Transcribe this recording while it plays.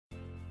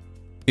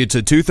It's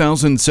a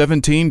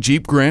 2017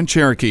 Jeep Grand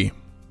Cherokee.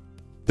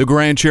 The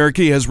Grand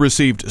Cherokee has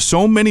received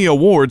so many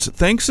awards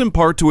thanks in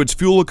part to its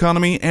fuel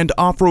economy and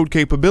off-road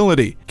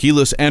capability.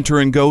 Keyless enter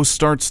and go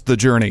starts the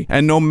journey,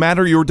 and no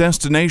matter your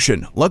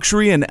destination,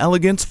 luxury and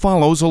elegance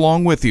follows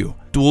along with you.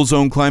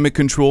 Dual-zone climate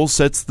control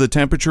sets the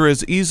temperature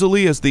as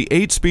easily as the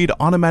 8-speed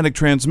automatic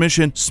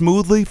transmission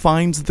smoothly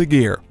finds the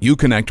gear.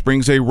 Uconnect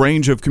brings a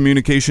range of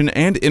communication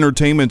and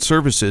entertainment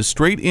services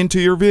straight into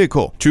your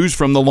vehicle. Choose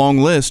from the long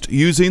list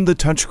using the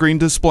touchscreen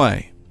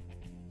display.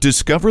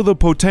 Discover the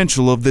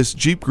potential of this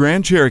Jeep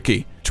Grand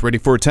Cherokee. It's ready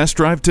for a test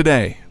drive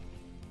today.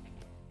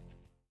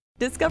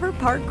 Discover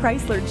Park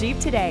Chrysler Jeep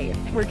today.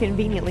 We're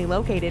conveniently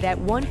located at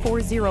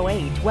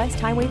 1408 West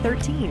Highway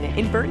 13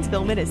 in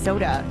Burnsville,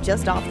 Minnesota,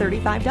 just off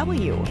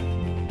 35W.